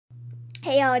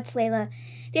Hey y'all, it's Layla.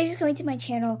 Thanks for coming to my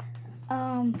channel.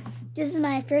 This is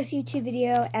my first YouTube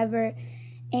video ever,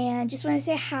 and just want to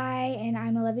say hi, and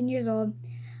I'm 11 years old.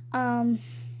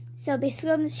 So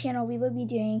basically on this channel we will be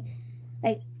doing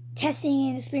like testing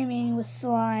and experimenting with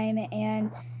slime and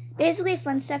basically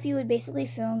fun stuff you would basically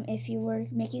film if you were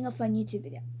making a fun YouTube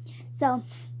video. So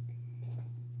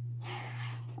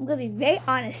I'm going to be very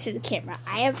honest to the camera.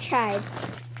 I have tried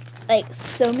like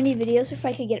so many videos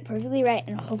before I could get it perfectly right,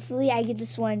 and hopefully I get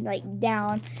this one like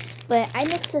down. But I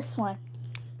mixed this one,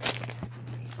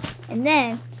 and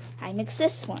then I mixed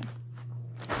this one,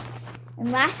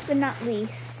 and last but not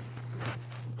least,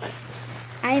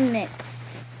 I mixed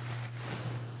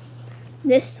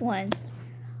this one.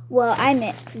 Well, I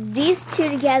mixed these two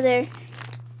together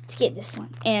to get this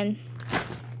one, and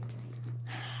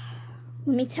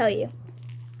let me tell you,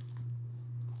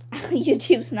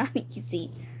 YouTube's not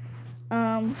easy.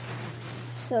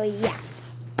 So yeah.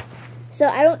 So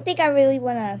I don't think I really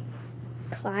want to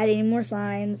collide any more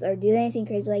slimes or do anything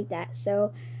crazy like that.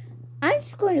 So I'm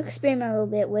just going to experiment a little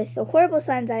bit with the horrible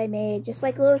slimes that I made, just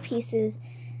like little pieces.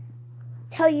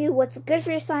 Tell you what's good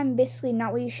for your slime, basically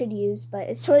not what you should use, but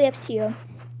it's totally up to you.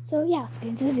 So yeah, let's get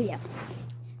into the video.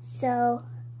 So,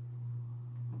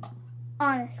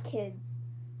 Honest Kids,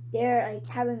 they're like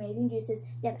have amazing juices.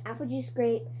 They have apple juice,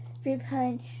 grape, fruit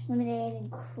punch, lemonade, and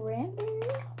cranberry.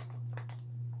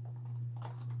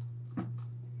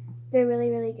 They're really,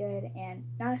 really good, and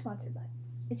not a sponsor, but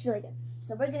it's really good.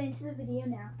 So we're getting into the video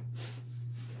now.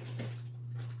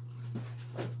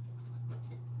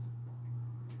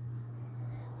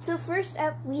 So first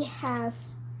up, we have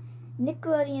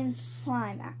Nickelodeon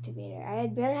Slime Activator. I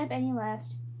barely have any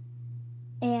left,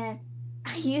 and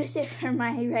I used it for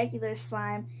my regular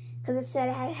slime because it said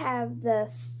I had to have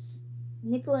the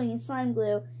Nickelodeon Slime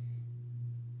Glue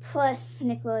plus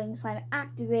Nickelodeon Slime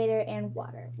Activator and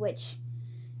water, which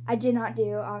I did not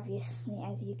do, obviously,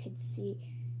 as you could see.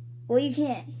 Well, you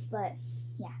can't, but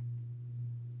yeah.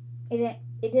 It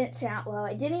didn't turn out well.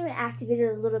 It didn't even activate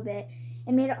it a little bit.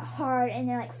 It made it hard, and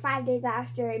then like 5 days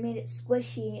after, it made it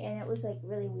squishy, and it was like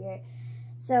really weird.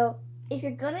 So if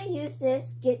you're gonna use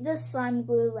this, get the slime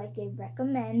glue like they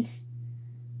recommend.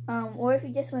 Or if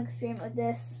you just want to experiment with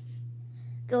this,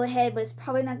 go ahead, but it's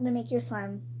probably not gonna make your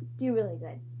slime do really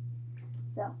good.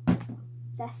 So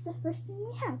that's the first thing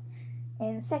we have.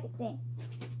 And the second thing.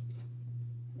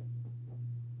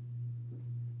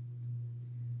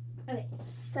 Okay,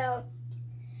 so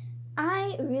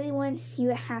I really wanted to see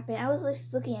what happened. I was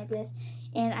just looking at this,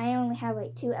 and I only have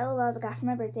like 2 LOLs I got for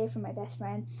my birthday from my best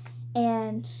friend.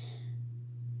 And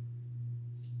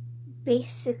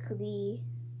basically,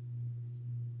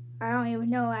 I don't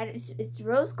even know. It's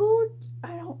rose gold? I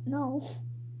don't know.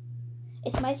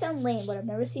 It might sound lame, but I've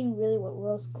never seen really what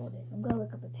rose gold is. I'm going to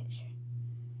look up a picture.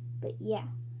 But yeah,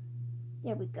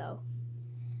 there we go.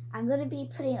 I'm going to be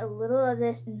putting a little of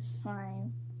this in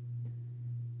slime.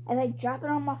 As I drop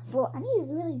it on my floor, I need to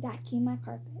really vacuum my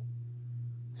carpet.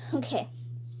 Okay,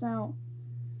 so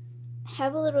I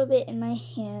have a little bit in my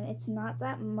hand. It's not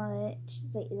that much.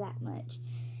 It's like that much.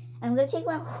 And I'm going to take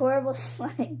my horrible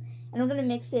slime, and I'm going to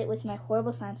mix it with my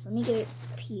horrible slime. So let me get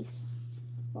a piece.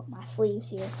 Well, my sleeves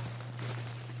here.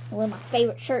 One of my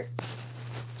favorite shirts.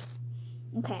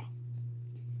 Okay.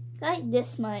 Like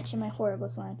this much in my horrible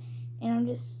slime, and I'm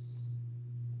just,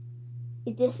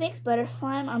 if this makes better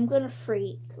slime, I'm gonna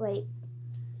freak. Like,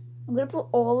 I'm gonna put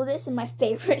all of this in my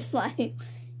favorite slime.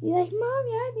 You're like,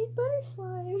 Mommy, I made butter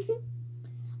slime.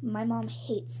 My mom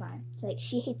hates slime. It's like,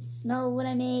 she hates the smell of what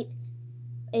I make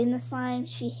in the slime.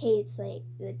 She hates like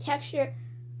the texture.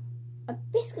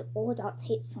 Basically all adults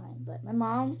hate slime, but my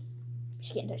mom,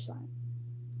 she can't touch slime.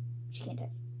 She can't touch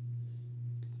it.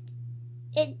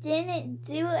 It didn't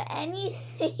do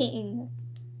anything.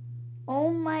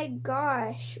 Oh my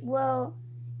gosh. Well,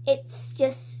 it's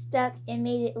just stuck and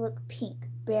made it look pink.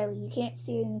 Barely. You can't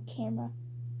see it in the camera.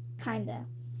 Kinda.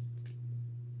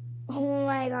 Oh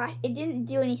my gosh. It didn't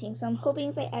do anything. So I'm hoping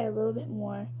if I add a little bit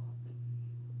more.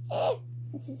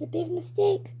 This is a big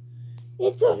mistake.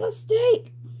 It's a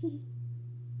mistake.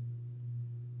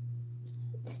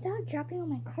 Stop dropping on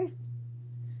my carpet.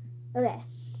 Okay.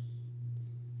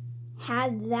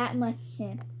 Had that much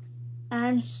in.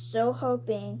 I'm so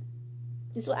hoping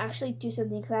this will actually do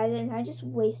something, because I just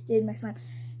wasted my slime.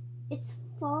 It's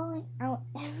falling out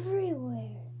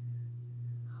everywhere.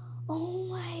 Oh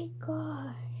my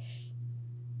gosh.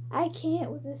 I can't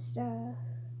with this stuff.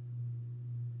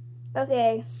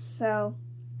 Okay, so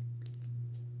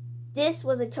this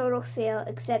was a total fail,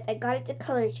 except I got it to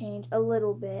color change a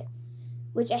little bit,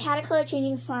 which I had a color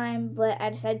changing slime, but I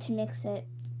decided to mix it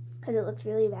because it looked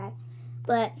really bad.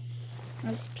 But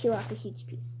I'll just peel off a huge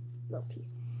piece, little piece.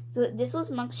 So this was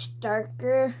much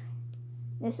darker.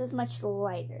 This is much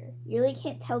lighter. You really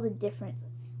can't tell the difference.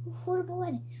 Horrible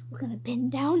one. We're gonna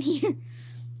bend down here.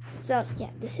 So yeah,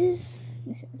 this is.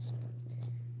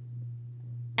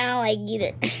 I don't like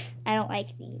either. I don't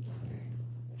like these.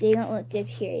 They don't look good,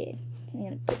 period. I'm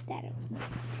gonna put that up.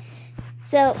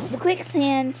 So the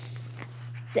quicksand,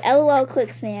 the LOL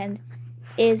quicksand,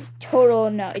 is total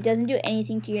no. It doesn't do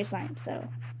anything to your slime, so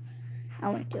I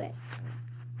won't do it.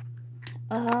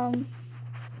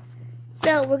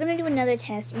 So we're gonna do another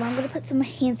test where I'm gonna put some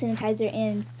hand sanitizer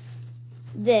in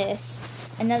this,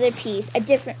 another piece, a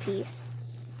different piece.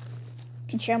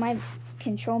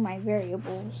 Control my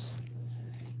variables.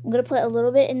 I'm gonna put a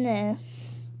little bit in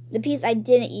this, the piece I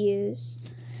didn't use,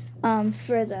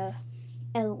 for the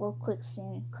LOL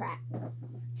quicksand crap.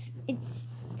 It's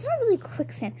not really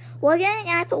quicksand. Well, again,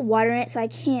 I put water in it, so I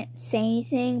can't say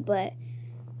anything, but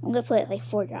I'm gonna put like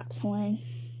 4 drops. 1,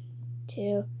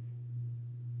 2,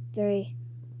 3,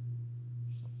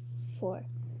 4.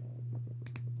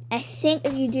 I think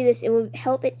if you do this, it will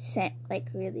help it scent like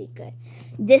really good.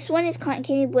 This one is Cotton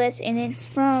Candy Bliss, and it's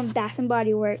from Bath and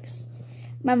Body Works.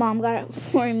 My mom got it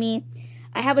for me.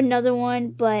 I have another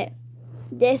one, but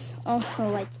this also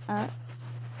lights up.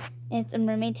 And it's a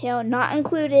mermaid tail, not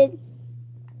included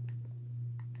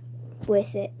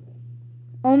with it.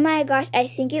 Oh my gosh, I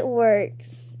think it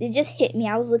works. It just hit me.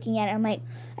 I was looking at it. I'm like,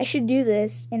 I should do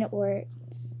this, and it worked.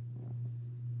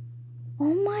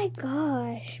 Oh my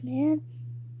gosh, man.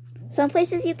 Some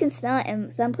places you can smell it,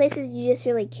 and some places you just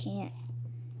really can't.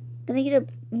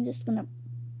 I'm just gonna.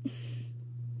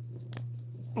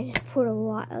 I just poured a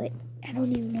lot. Like, I don't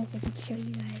even know if I can show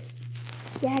you guys.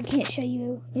 Yeah, I can't show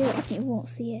you. You won't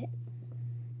see it.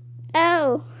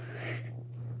 Oh!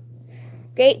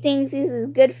 Great things. This is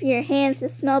good for your hands to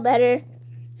smell better.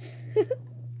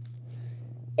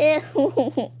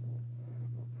 Ew.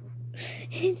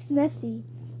 It's messy.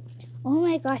 Oh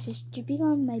my gosh, it's dripping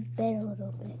on my bed a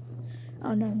little bit.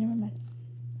 Oh no, never mind.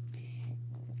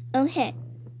 Okay.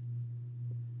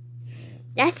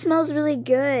 That smells really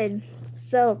good.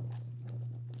 So,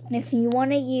 if you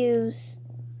want to use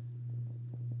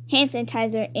hand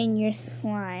sanitizer in your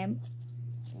slime,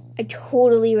 I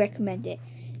totally recommend it.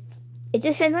 It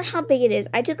just depends on how big it is.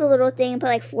 I took a little thing and put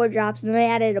like 4 drops, and then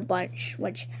I added a bunch,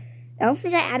 which I don't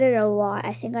think I added a lot.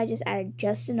 I think I just added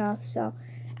just enough. So,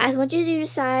 as much as you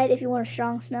decide if you want a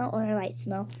strong smell or a light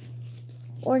smell,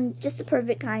 or just the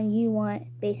perfect kind you want,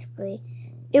 basically,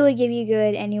 it would give you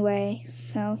good anyway.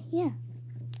 So, yeah.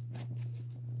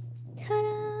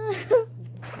 Ta-da!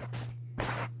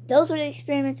 Those were the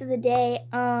experiments of the day.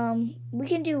 We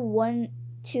can do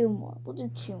 2 more. We'll do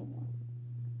 2 more.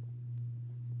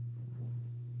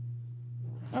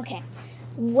 Okay.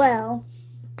 Well,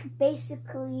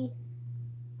 basically,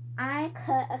 I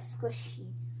cut a squishy.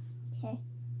 Okay.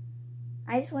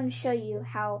 I just want to show you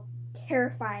how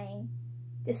terrifying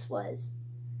this was.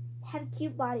 It had a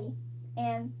cute body,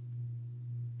 and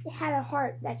it had a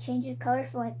heart that changed color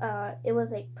from like it was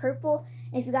like purple,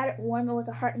 and if you got it warm, it was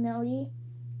a heart emoji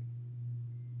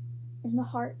in the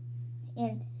heart,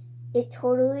 and it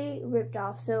totally ripped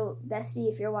off. So Bessie,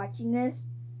 if you're watching this,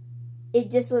 it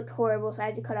just looked horrible, so I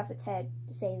had to cut off its head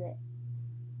to save it.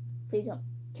 Please don't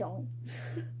kill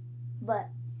me. But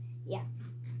yeah.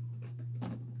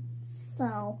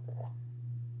 So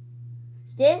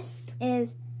this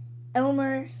is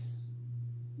Elmer's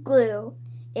glue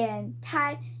and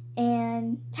Tide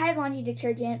laundry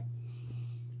detergent,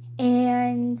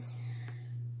 and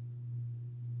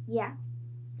yeah,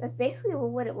 that's basically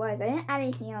what it was. I didn't add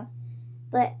anything else,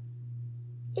 but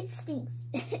it stinks.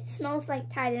 It smells like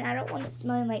Tide, and I don't want it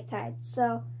smelling like Tide.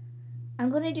 So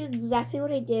I'm going to do exactly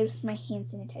what I did with my hand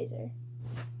sanitizer.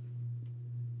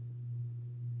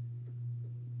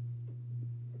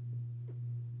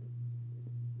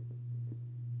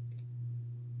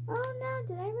 Oh no,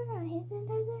 did I run out of hand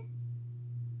sanitizer?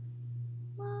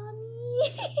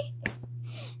 Mommy!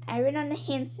 I ran out of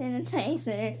hand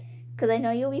sanitizer because I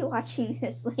know you'll be watching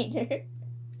this later.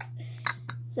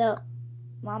 So,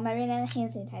 Mom, I ran out of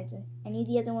hand sanitizer. I need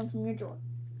the other one from your drawer.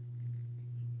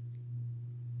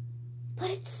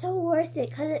 But it's so worth it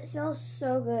because it smells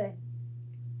so good.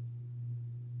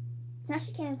 Now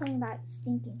she can't complain about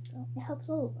stinking, so it helps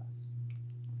all of us.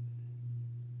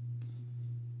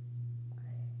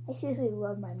 I seriously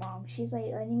love my mom. She's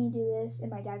like letting me do this, and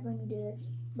my dad's letting me do this.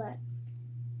 But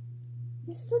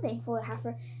I'm so thankful to have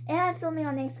her. And I'm filming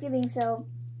on Thanksgiving, so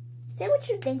say what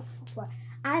you're thankful for.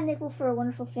 I'm thankful for a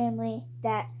wonderful family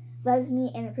that loves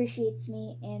me and appreciates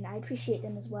me, and I appreciate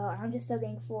them as well. I'm just so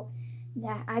thankful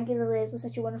that I get to live with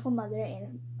such a wonderful mother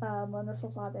and a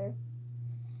wonderful father.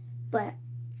 But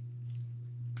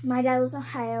my dad was in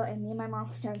Ohio, and me and my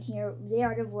mom's down here. They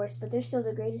are divorced, but they're still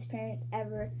the greatest parents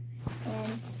ever.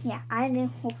 And yeah, I'm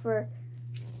thankful for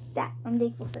that. I'm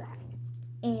thankful for that.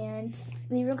 And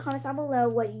leave your comments down below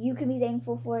what you can be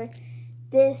thankful for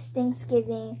this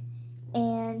Thanksgiving.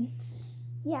 And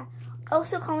yeah,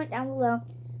 also comment down below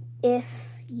if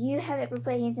you have ever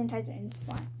put hand sanitizer in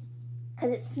slime,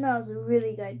 because it smells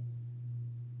really good.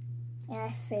 And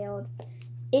I failed.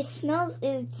 It smells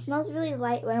really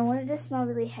light, but I wanted it to smell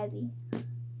really heavy.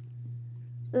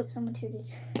 Oops, someone tooted.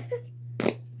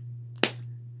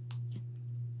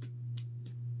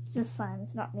 It's the slime,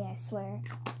 it's not me, I swear.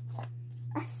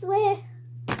 I swear.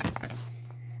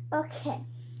 Okay,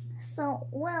 so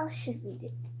what else should we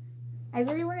do? I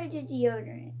really want to do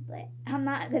deodorant, but I'm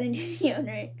not going to do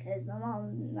deodorant because my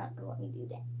mom's not going to let me do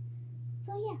that.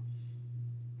 So yeah.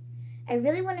 I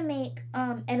really want to make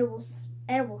edible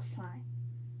slime.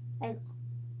 I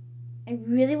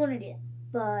really want to do it,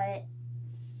 but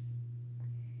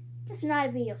it's not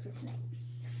a video for tonight.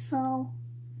 So,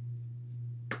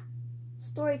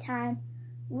 story time.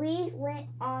 We went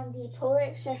on the Polar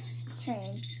Express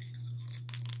train.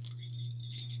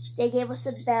 They gave us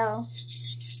a bell.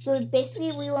 So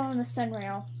basically we were on the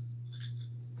Sunrail.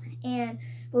 And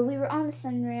when we were on the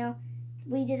Sunrail,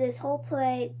 we did this whole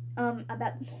play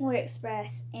about the Polar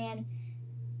Express. And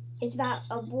it's about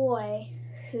a boy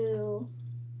who,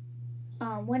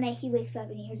 one night he wakes up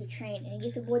and he hears a train. And he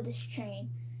gets aboard this train.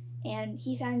 And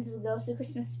he finds the ghost of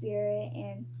Christmas spirit.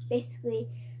 And basically,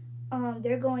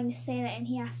 they're going to Santa, and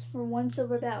he asks for one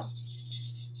silver bell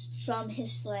from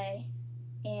his sleigh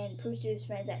and proves to his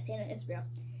friends that Santa is real.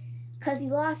 Because he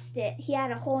lost it, he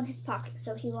had a hole in his pocket,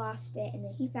 so he lost it, and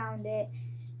then he found it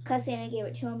because Santa gave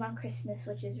it to him on Christmas,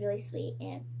 which is really sweet.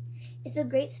 And it's a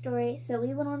great story. So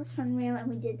we went on the Sunrail, and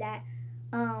we did that.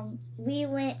 We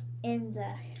went in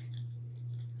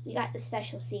we got the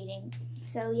special seating.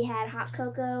 So we had hot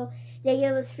cocoa. They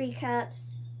gave us free cups.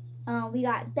 We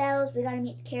got bells. We got to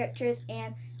meet the characters,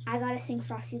 and I got to sing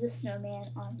Frosty the Snowman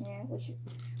on there, which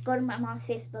go to my mom's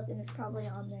Facebook, and it's probably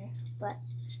on there. But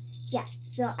yeah,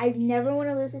 so I never want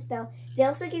to lose this bell. They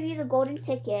also give you the golden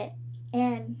ticket,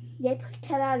 and they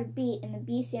cut out a B, and the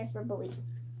B stands for believe.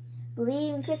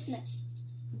 Believe in Christmas.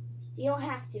 You don't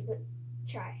have to, but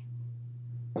try.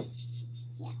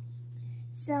 Yeah.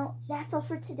 So that's all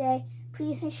for today.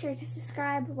 Please make sure to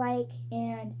subscribe, like,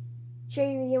 and share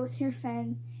your video with your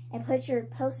friends, and put your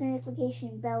post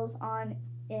notification bells on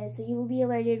so you will be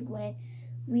alerted when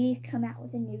we come out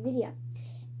with a new video.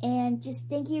 And just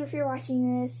thank you if you're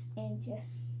watching this, and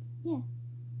just, yeah.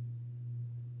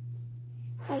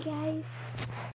 Bye, guys.